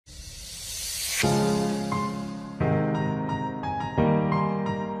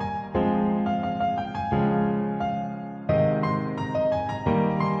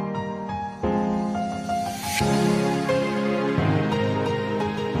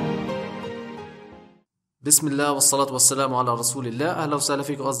بسم الله والصلاة والسلام على رسول الله. أهلا وسهلا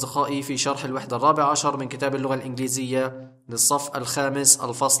فيكم أصدقائي في شرح الوحدة الرابعة عشر من كتاب اللغة الإنجليزية للصف الخامس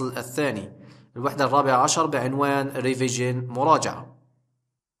الفصل الثاني. الوحدة الرابعة عشر بعنوان ريفيجن مراجعة.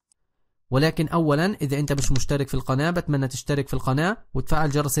 ولكن أولا إذا أنت مش مشترك في القناة بتمنى تشترك في القناة وتفعل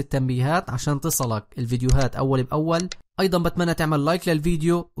جرس التنبيهات عشان تصلك الفيديوهات أول بأول. أيضا بتمنى تعمل لايك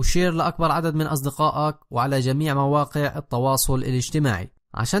للفيديو وشير لأكبر عدد من أصدقائك وعلى جميع مواقع التواصل الاجتماعي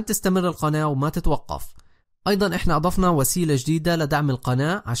عشان تستمر القناة وما تتوقف. أيضا إحنا أضفنا وسيلة جديدة لدعم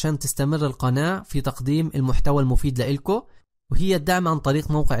القناة عشان تستمر القناة في تقديم المحتوى المفيد لإلكو، وهي الدعم عن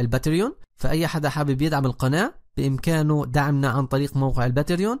طريق موقع الباتريون. فأي حدا حابب يدعم القناة بإمكانه دعمنا عن طريق موقع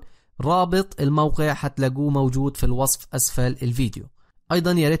الباتريون. رابط الموقع حتلاقوه موجود في الوصف أسفل الفيديو.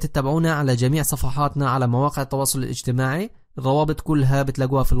 أيضا يا ريت تتابعونا على جميع صفحاتنا على مواقع التواصل الاجتماعي، الروابط كلها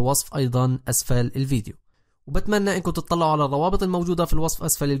بتلاقوها في الوصف أيضا أسفل الفيديو. وبتمنى إنكم تطلعوا على الروابط الموجودة في الوصف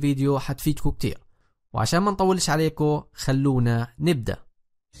أسفل الفيديو، حتفيدكم كتير. وعشان ما نطولش عليكم خلونا نبدأ.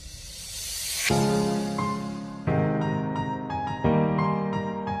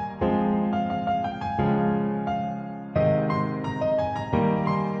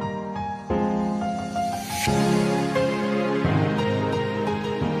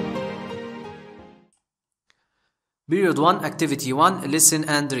 Period 1 Activity 1 Listen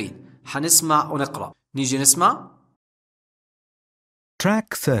and Read. حنسمع ونقرأ. نيجي نسمع.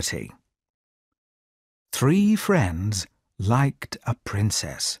 Track 30. 3 friends liked a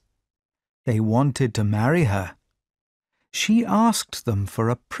princess. They wanted to marry her. She asked them for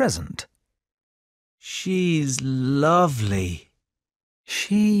a present. She's lovely.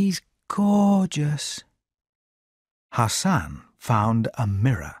 She's gorgeous. Hassan found a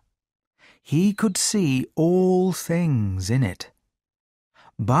mirror. He could see all things in it.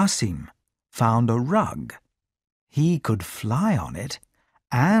 Basim found a rug. He could fly on it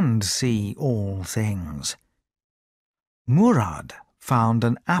and see all things. Murad found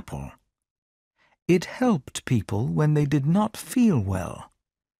an apple. It helped people when they did not feel well.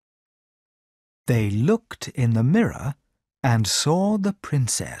 They looked in the mirror and saw the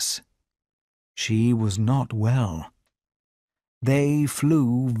princess. She was not well. They flew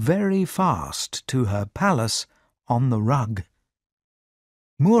very fast to her palace on the rug.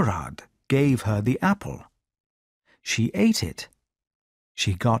 Murad gave her the apple. She ate it.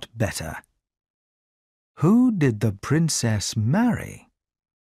 She got better. Who did the princess marry?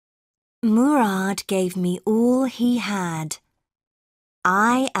 Murad gave me all he had.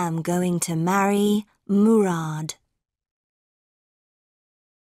 I am going to marry Murad.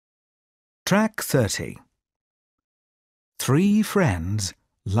 Track 30. 3 friends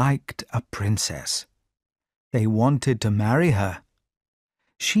liked a princess. They wanted to marry her.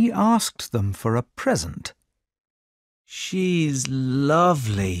 She asked them for a present. She's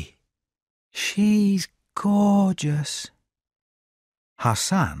lovely. She's gorgeous.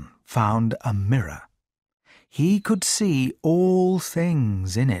 Hassan found a mirror. He could see all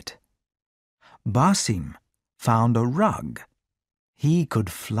things in it. Basim found a rug. He could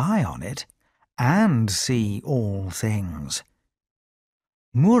fly on it and see all things.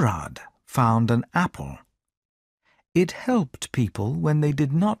 Murad found an apple. It helped people when they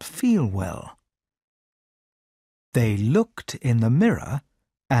did not feel well. They looked in the mirror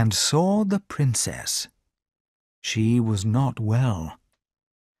and saw the princess. She was not well.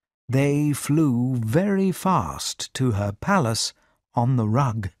 They flew very fast to her palace on the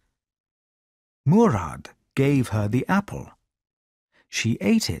rug. Murad gave her the apple. She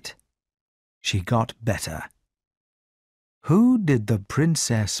ate it. She got better. Who did the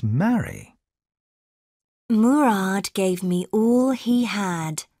princess marry? Murad gave me all he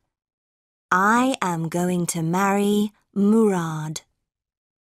had. I am going to marry Murad.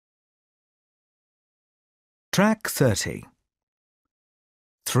 Track 30.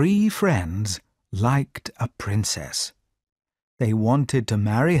 3 friends liked a princess. They wanted to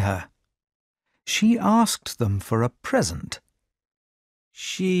marry her. She asked them for a present.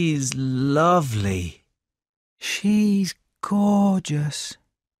 She's lovely. She's gorgeous.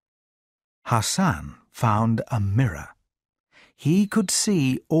 Hassan found a mirror. He could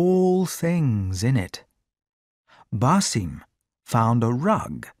see all things in it. Basim found a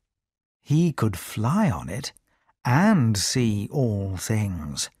rug. He could fly on it and see all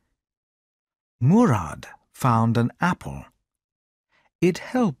things. Murad found an apple. It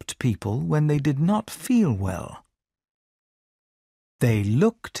helped people when they did not feel well. They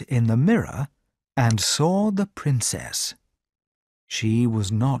looked in the mirror and saw the princess. She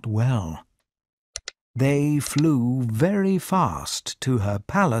was not well. They flew very fast to her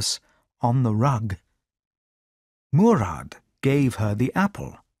palace on the rug. Murad gave her the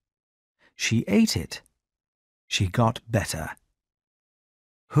apple. She ate it. she got better.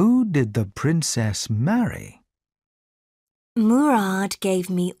 Who did the princess marry? Murad gave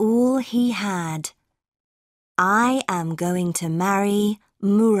me all he had. I am going to marry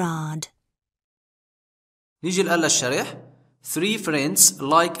Murad. نيجي الآن للشرح. 3 friends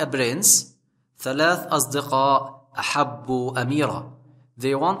like a prince. 3 أصدقاء أحبوا أميرة.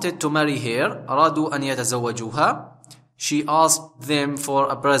 They wanted to marry her. أرادوا أن يتزوجوها. She asked them for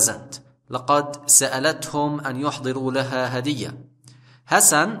a present. لقد سألتهم أن يحضروا لها هدية.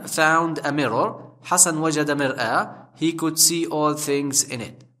 حسن found a mirror. حسن وجد مرآة. He could see all things in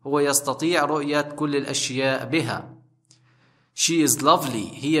it. هو يستطيع رؤية كل الأشياء بها. She is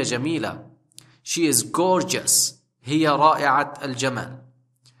lovely. هي جميلة. She is gorgeous. هي رائعة الجمال.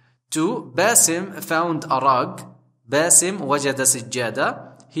 2. باسم found a rug. باسم وجد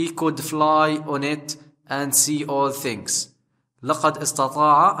سجادة. He could fly on it and see all things. لقد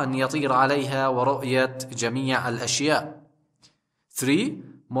استطاع أن يطير عليها ورؤية جميع الأشياء. 3.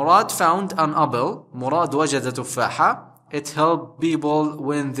 مراد found an apple. مراد وجد تفاحة. It helped people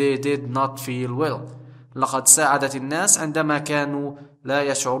when they did not feel well. لقد ساعدت الناس عندما كانوا لا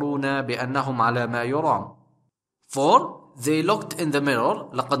يشعرون بأنهم على ما يرام. 4. They looked in the mirror.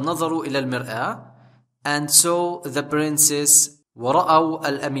 لقد نظروا إلى المرآة. And saw the princess. ورأوا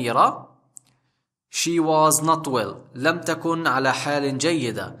الأميرة. She was not well. لم تكن على حال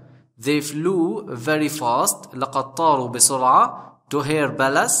جيدة. They flew very fast. لقد طاروا بسرعة. To her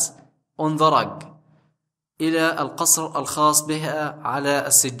palace. On the rug. إلى القصر الخاص بها على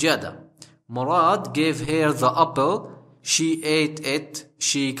السجادة. مراد gave her the apple. She ate it.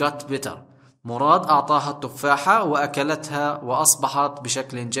 She got better. مراد أعطاها التفاحة وأكلتها وأصبحت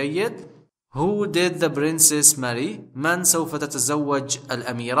بشكل جيد. Who did the princess marry? من سوف تتزوج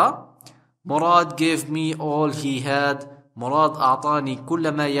الأميرة؟ مراد gave me all he had. مراد أعطاني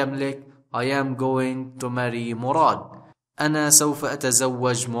كل ما يملك. I am going to marry مراد. أنا سوف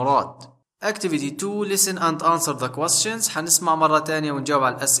أتزوج مراد. Activity 2. Listen and answer the questions. حنسمع مرة تانية ونجاوب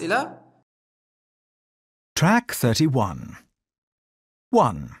على الأسئلة. Track 31.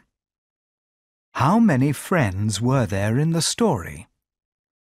 1. How many friends were there in the story?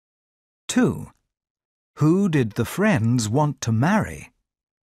 2. Who did the friends want to marry?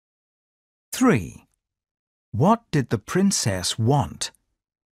 3. What did the princess want?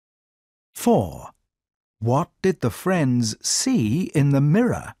 4. What did the friends see in the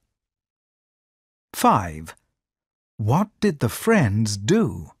mirror? 5. What did the friends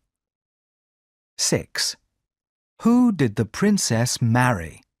do? 6. Who did the princess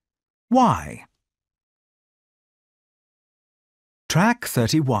marry? Why? Track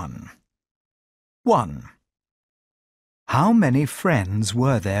 31. 1. How many friends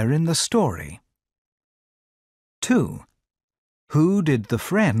were there in the story? 2. Who did the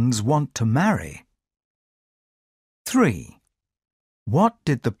friends want to marry? 3. What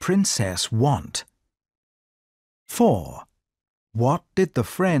did the princess want? 4. What did the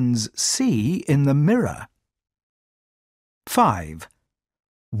friends see in the mirror? 5.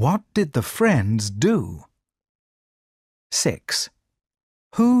 What did the friends do? 6.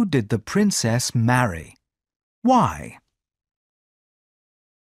 Who did the princess marry? Why?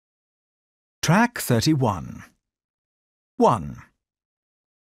 Track 31. 1.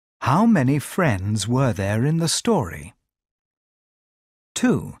 How many friends were there in the story?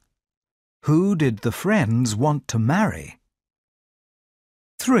 2. Who did the friends want to marry?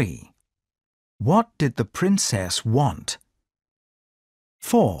 3. What did the princess want?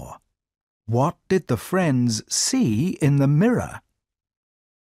 4. What did the friends see in the mirror?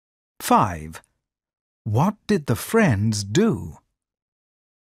 5. What did the friends do?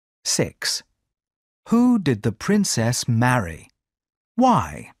 6. Who did the princess marry?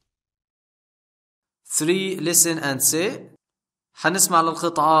 Why? 3. Listen and say. حنسمع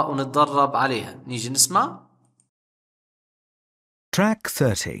للقطعة ونتدرب عليها. نيجي نسمع. Track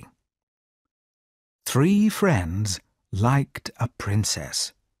 30. 3 friends liked a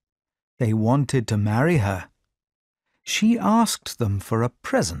princess. They wanted to marry her. She asked them for a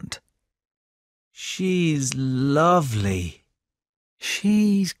present. She's lovely.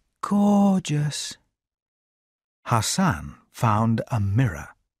 She's gorgeous. Hassan found a mirror.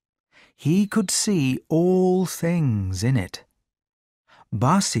 He could see all things in it.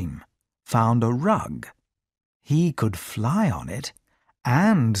 Basim found a rug. He could fly on it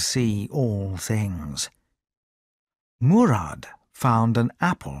and see all things. Murad found an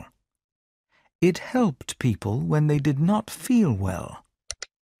apple. It helped people when they did not feel well.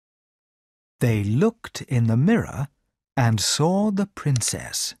 They looked in the mirror and saw the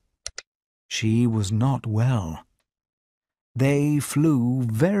princess. She was not well. They flew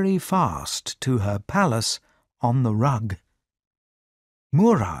very fast to her palace on the rug.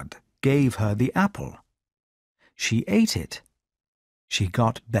 Murad gave her the apple. She ate it. She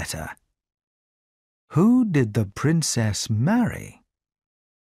got better. Who did the princess marry?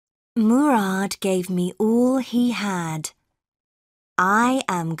 Murad gave me all he had. I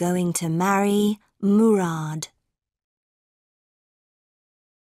am going to marry Murad.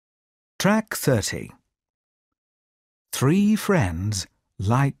 Track 30. 3 friends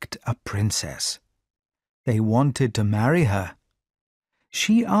liked a princess. They wanted to marry her.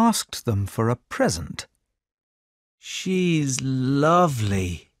 She asked them for a present. She's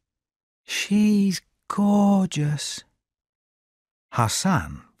lovely. She's gorgeous.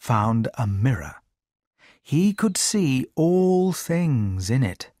 Hassan found a mirror. He could see all things in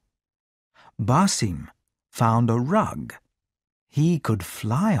it. Basim found a rug. He could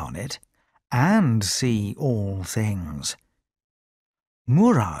fly on it and see all things.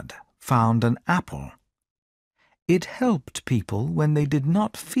 Murad found an apple. It helped people when they did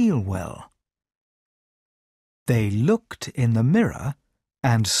not feel well. They looked in the mirror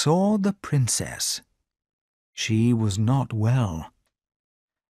and saw the princess. She was not well.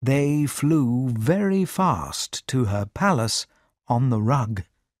 They flew very fast to her palace on the rug.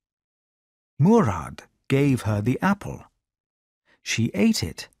 Murad gave her the apple. She ate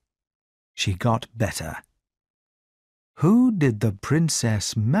it. She got better. Who did the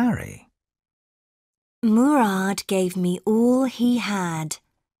princess marry? Murad gave me all he had.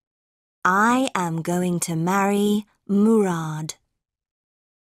 I am going to marry Murad.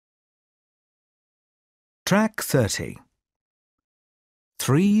 Track 30.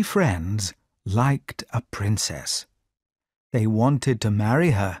 3 friends liked a princess. They wanted to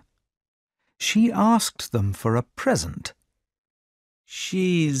marry her. She asked them for a present.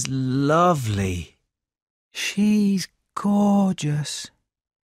 She's lovely. She's gorgeous.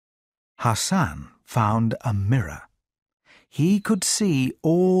 Hassan found a mirror. He could see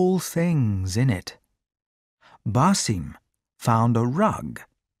all things in it. Basim found a rug.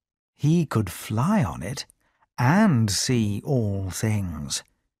 He could fly on it and see all things.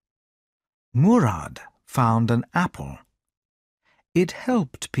 Murad found an apple. It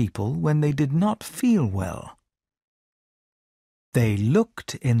helped people when they did not feel well. They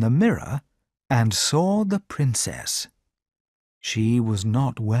looked in the mirror and saw the princess. She was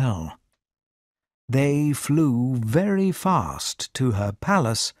not well. They flew very fast to her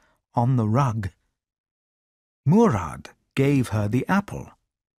palace on the rug. Murad gave her the apple.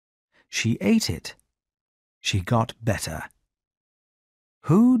 She ate it. She got better.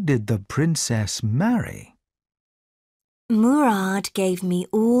 Who did the princess marry? Murad gave me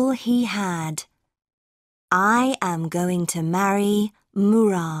all he had. I am going to marry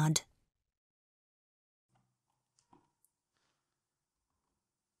Murad.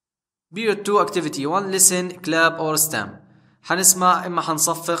 Period 2 Activity 1 Listen, clap or stamp. حنسمع إما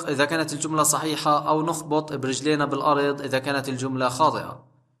حنصفق إذا كانت الجملة صحيحة أو نخبط برجلينا بالأرض إذا كانت الجملة خاطئة.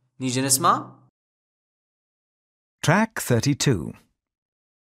 نيجي نسمع. Track 32.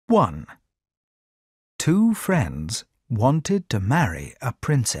 1. 2 friends wanted to marry a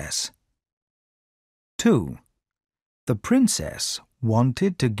princess. 2. The princess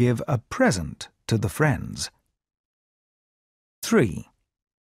wanted to give a present to the friends. 3.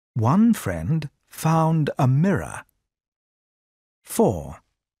 One friend found a mirror. 4.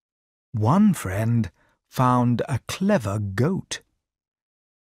 One friend found a clever goat.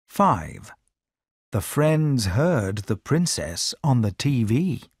 5. The friends heard the princess on the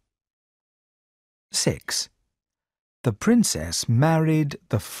TV. 6. The princess married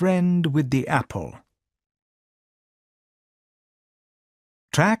the friend with the apple.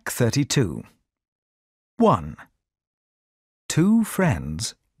 Track 32. 1. 2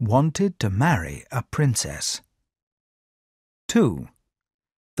 friends wanted to marry a princess. 2.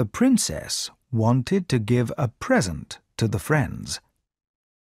 The princess wanted to give a present to the friends.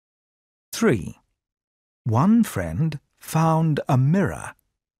 3. One friend found a mirror.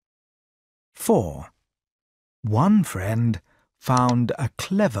 4. One friend found a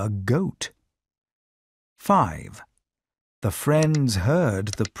clever goat. 5. The friends heard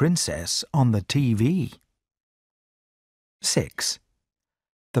the princess on the TV. 6.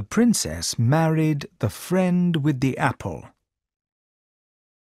 The princess married the friend with the apple.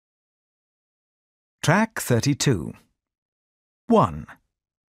 Track 32. 1.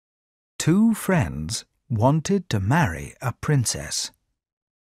 2 friends wanted to marry a princess.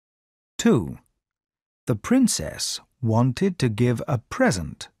 2. The princess wanted to give a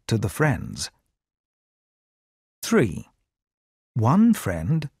present to the friends. 3. One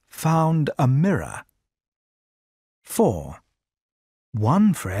friend found a mirror. 4.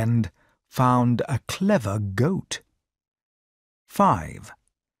 One friend found a clever goat. 5.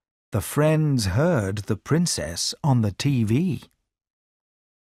 The friends heard the princess on the TV.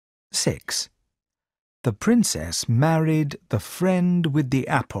 6. The princess married the friend with the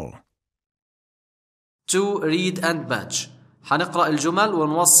apple. 2. read and match. حنقرأ الجمل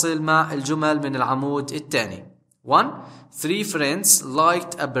ونوصل مع الجمل من العمود الثاني. 1. 3 friends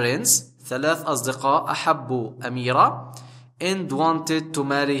liked a prince. 3 أصدقاء أحبوا أميرة. and wanted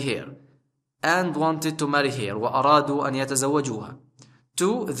to marry her وأرادوا أن يتزوجوها.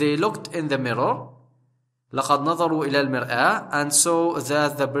 2. they looked in the mirror. لقد نظروا إلى المرآة and saw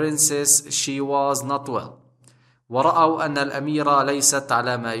that the princess she was not well. ورأوا أن الأميرة ليست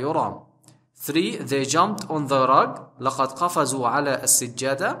على ما يرام. 3. they jumped on the rug. لقد قفزوا على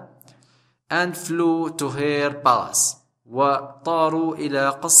السجادة. and flew to her palace. وطاروا إلى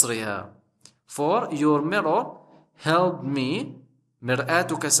قصرها. 4. your mirror helped me.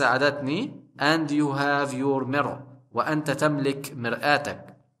 مرآتك ساعدتني. and you have your mirror. وأنت تملك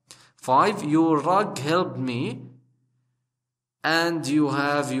مرآتك. 5. your rug helped me. and you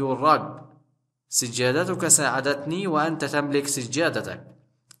have your rug. سجادتك ساعدتني وأنت تملك سجادتك.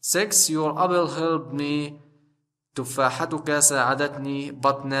 6. your apple helped me. تفاحتك ساعدتني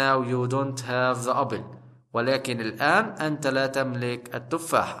but now you don't have the apple. ولكن الآن أنت لا تملك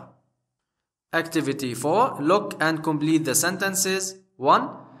التفاحة. Activity 4. Look and complete the sentences. 1.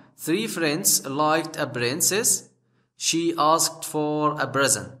 3 friends liked a princess. She asked for a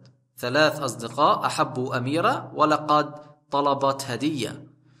present. 3 أصدقاء أحبوا أميرة ولقد طلبت هدية.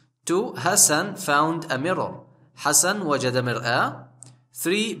 2. Hassan found a mirror. حسن وجد مرآة.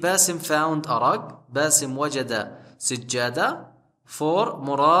 3. باسم found a rug. باسم وجد سجادة. 4.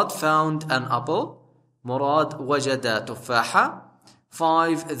 مراد found an apple. مراد وجد تفاحة.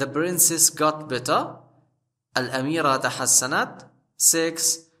 5. The princess got better. الأميرة تحسنت.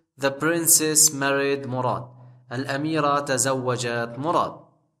 6. The princess married مراد. الأميرة تزوجت مراد.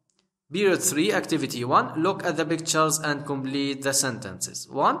 Period 3. Activity 1. Look at the pictures and complete the sentences.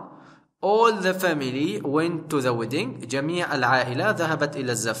 1. All the family went to the wedding. جميع العائلة ذهبت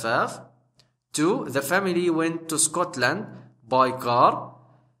إلى الزفاف. 2. The family went to Scotland by car.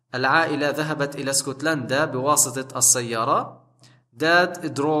 العائلة ذهبت إلى اسكتلندا بواسطة السيارة.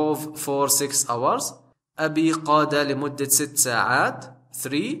 Dad drove for 6 hours. أبي قاد لمدة 6 ساعات.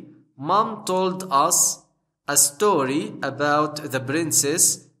 3. Mom told us a story about the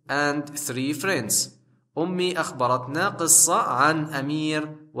princess and 3 friends. أمي أخبرتنا قصة عن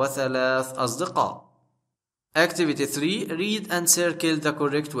أمير و3 أصدقاء. Activity 3. Read and circle the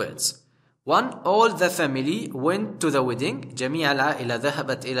correct words. 1. All the family went to the wedding. جميع العائلة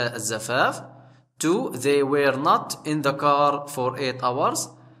ذهبت إلى الزفاف. 2. They were not in the car for 8 hours.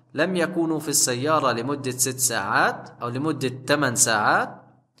 لم يكونوا في السيارة لمدة 6 ساعات أو لمدة 8 ساعات.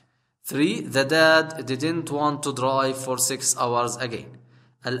 3. The dad didn't want to drive for 6 hours again.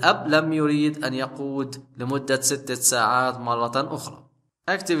 الأب لم يريد أن يقود لمدة 6 ساعات مرة أخرى.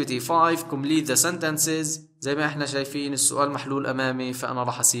 Activity 5. Complete the sentences. زي ما احنا شايفين السؤال محلول أمامي فأنا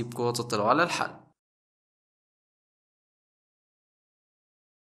راح أسيبكم تطلعوا على الحل.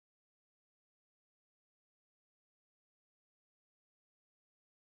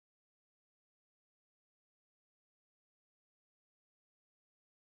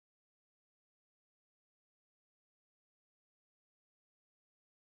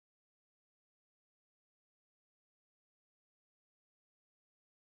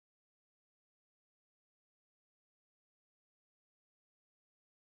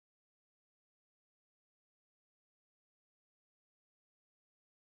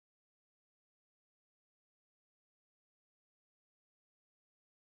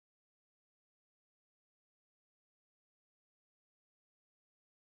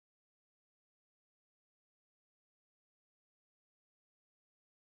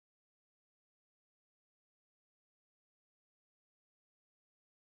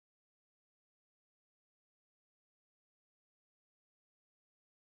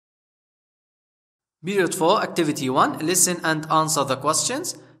 Period 4. Activity 1. Listen and answer the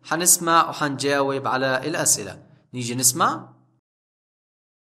questions. حنسمع وحنجاوب على الأسئلة. نيجي نسمع.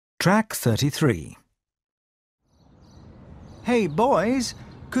 Track 33. Hey boys,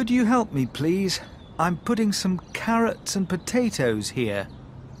 could you help me please? I'm putting some carrots and potatoes here.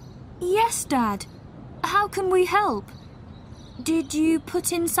 Yes, Dad. How can we help? Did you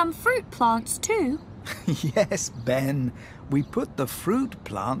put in some fruit plants too? Yes, Ben. We put the fruit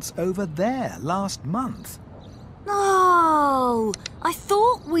plants over there last month. Oh, I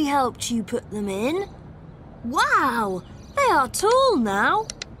thought we helped you put them in. Wow, they are tall now.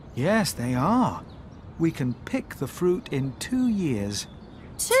 Yes, they are. We can pick the fruit in 2 years.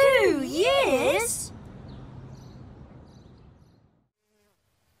 2 years?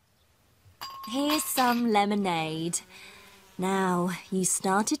 Here's some lemonade. Now, you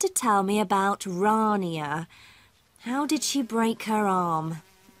started to tell me about Rania. How did she break her arm?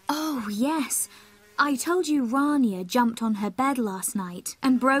 Oh, yes. I told you Rania jumped on her bed last night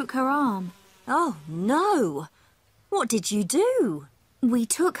and broke her arm. Oh, no. What did you do? We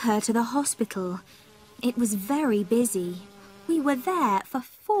took her to the hospital. It was very busy. We were there for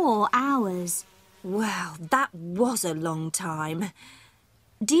 4 hours. Well, that was a long time.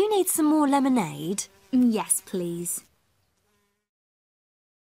 Do you need some more lemonade? Yes, please.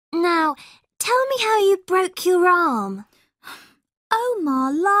 Now, tell me how you broke your arm.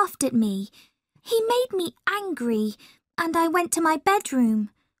 Omar laughed at me. He made me angry, and I went to my bedroom.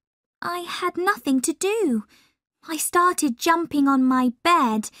 I had nothing to do. I started jumping on my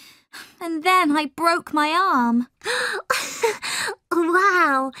bed, and then I broke my arm.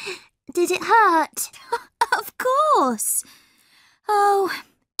 Wow! Did it hurt? Of course. Oh,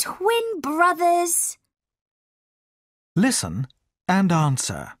 twin brothers. Listen and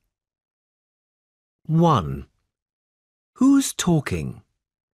answer. 1. Who's talking?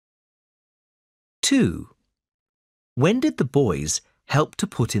 2. When did the boys help to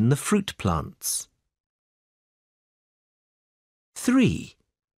put in the fruit plants? 3.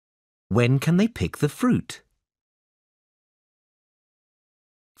 When can they pick the fruit?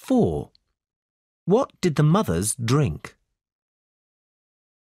 4. What did the mothers drink?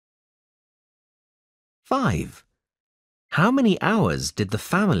 5. How many hours did the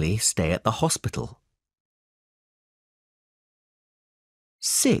family stay at the hospital?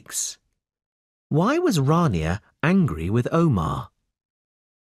 6. Why was Rania angry with Omar?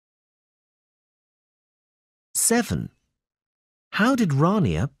 7. How did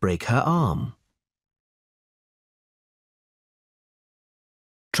Rania break her arm?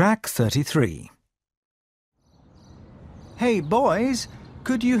 Track 33. Hey, boys,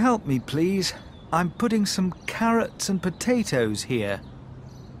 could you help me, please? I'm putting some carrots and potatoes here.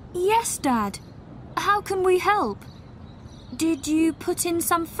 Yes, Dad. How can we help? Did you put in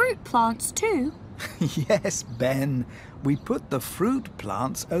some fruit plants too? Yes, Ben. We put the fruit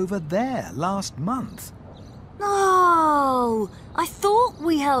plants over there last month. Oh, I thought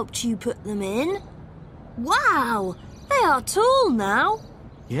we helped you put them in. Wow, they are tall now.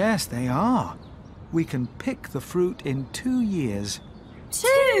 Yes, they are. We can pick the fruit in 2 years.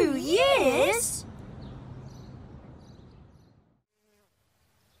 2 years?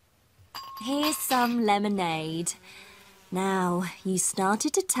 Here's some lemonade. Now, you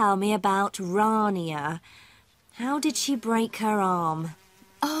started to tell me about Rania. How did she break her arm?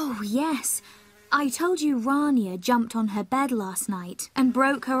 Oh, yes. I told you Rania jumped on her bed last night and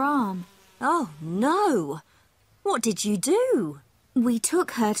broke her arm. Oh, no. What did you do? We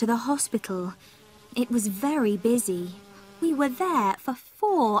took her to the hospital. It was very busy. We were there for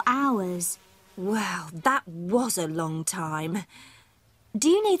 4 hours. Well, that was a long time. Do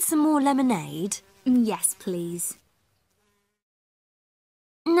you need some more lemonade? Yes, please.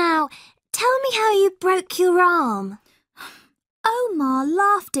 Now, tell me how you broke your arm. Omar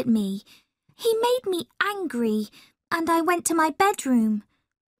laughed at me. He made me angry, and I went to my bedroom.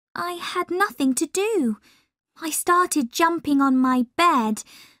 I had nothing to do. I started jumping on my bed,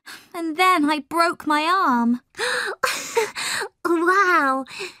 and then I broke my arm. Wow!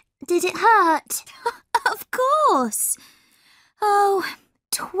 Did it hurt? Of course. Oh,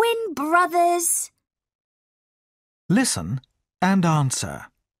 twin brothers. Listen and answer.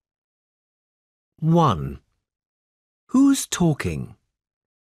 1. Who's talking?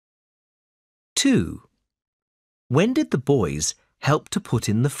 2. When did the boys help to put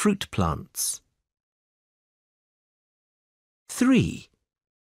in the fruit plants? 3.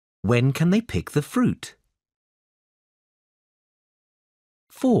 When can they pick the fruit?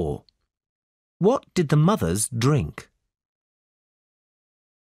 4. What did the mothers drink?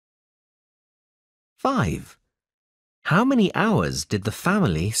 5. How many hours did the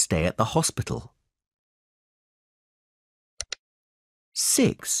family stay at the hospital?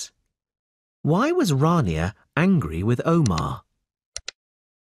 6. Why was Rania angry with Omar?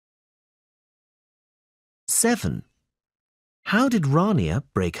 7. How did Rania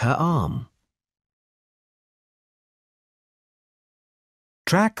break her arm?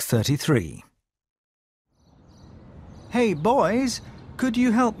 Track 33. Hey, boys, could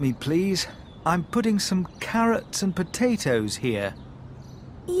you help me, please? I'm putting some carrots and potatoes here.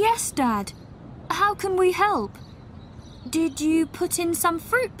 Yes, Dad. How can we help? Did you put in some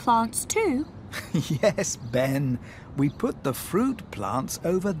fruit plants too? Yes, Ben. We put the fruit plants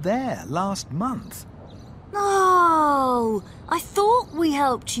over there last month. Oh, Oh, I thought we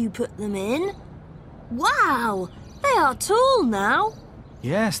helped you put them in. Wow, they are tall now.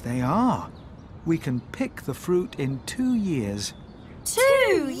 Yes, they are. We can pick the fruit in 2 years.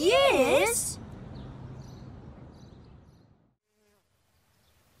 2 years?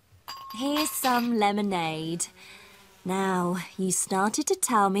 Here's some lemonade. Now, you started to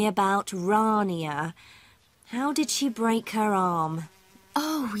tell me about Rania. How did she break her arm?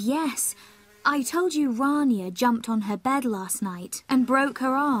 Oh, yes. I told you Rania jumped on her bed last night and broke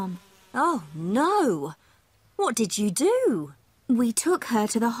her arm. Oh, no. What did you do? We took her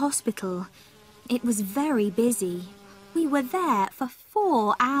to the hospital. It was very busy. We were there for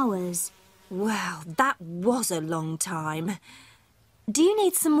 4 hours. Well, that was a long time. Do you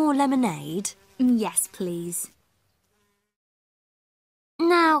need some more lemonade? Yes, please.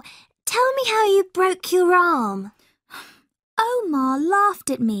 Now, tell me how you broke your arm. Omar laughed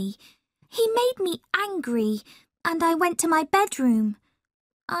at me. He made me angry, and I went to my bedroom.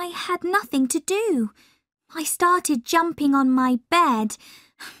 I had nothing to do. I started jumping on my bed,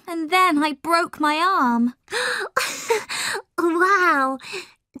 and then I broke my arm. Wow!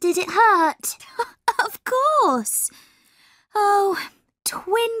 Did it hurt? Of course. Oh,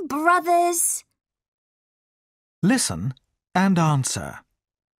 twin brothers. Listen and answer.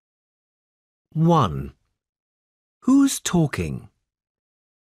 1. Who's talking?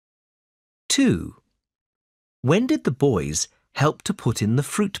 2. When did the boys help to put in the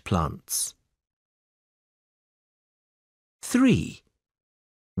fruit plants? 3.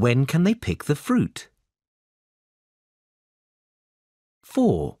 When can they pick the fruit?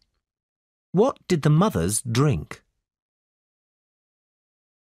 4. What did the mothers drink?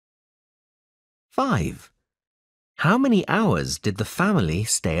 5. How many hours did the family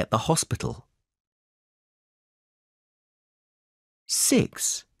stay at the hospital?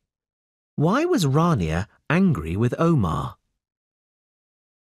 6. Why was Rania angry with Omar?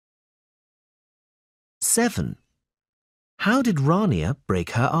 7. How did Rania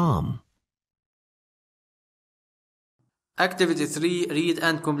break her arm? Activity 3. Read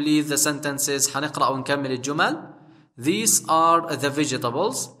and complete the sentences. هنقرأ ونكمل الجمل. These are the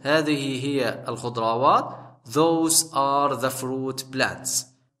vegetables. هذه هي الخضروات. Those are the fruit plants.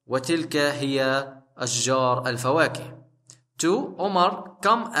 وتلك هي أشجار الفواكه. 2. Omar,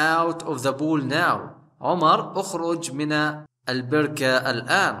 come out of the pool now. عمر, اخرج من البركة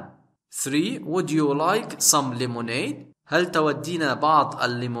الآن. 3. Would you like some lemonade? هل تودين بعض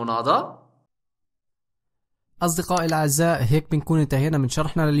الليمونادة؟ أصدقائي الأعزاء، هيك بنكون انتهينا من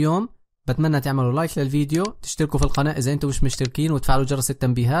شرحنا لليوم. بتمنى تعملوا لايك للفيديو، تشتركوا في القناة إذا أنتم مش مشتركين، وتفعلوا جرس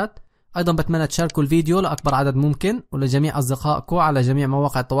التنبيهات. أيضا بتمنى تشاركوا الفيديو لأكبر عدد ممكن ولجميع أصدقائكم على جميع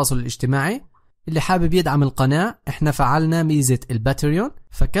مواقع التواصل الاجتماعي. اللي حابب يدعم القناة، احنا فعلنا ميزة الباتريون،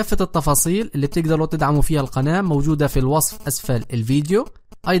 فكافة التفاصيل اللي بتقدروا تدعموا فيها القناة موجودة في الوصف أسفل الفيديو.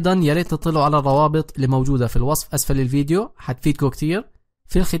 أيضا ياريت تطلعوا على الروابط اللي موجودة في الوصف أسفل الفيديو، حتفيدكم كتير.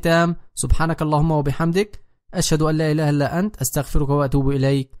 في الختام، سبحانك اللهم وبحمدك، أشهد أن لا إله إلا أنت، أستغفرك وأتوب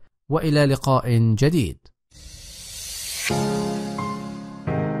إليك، وإلى لقاء جديد.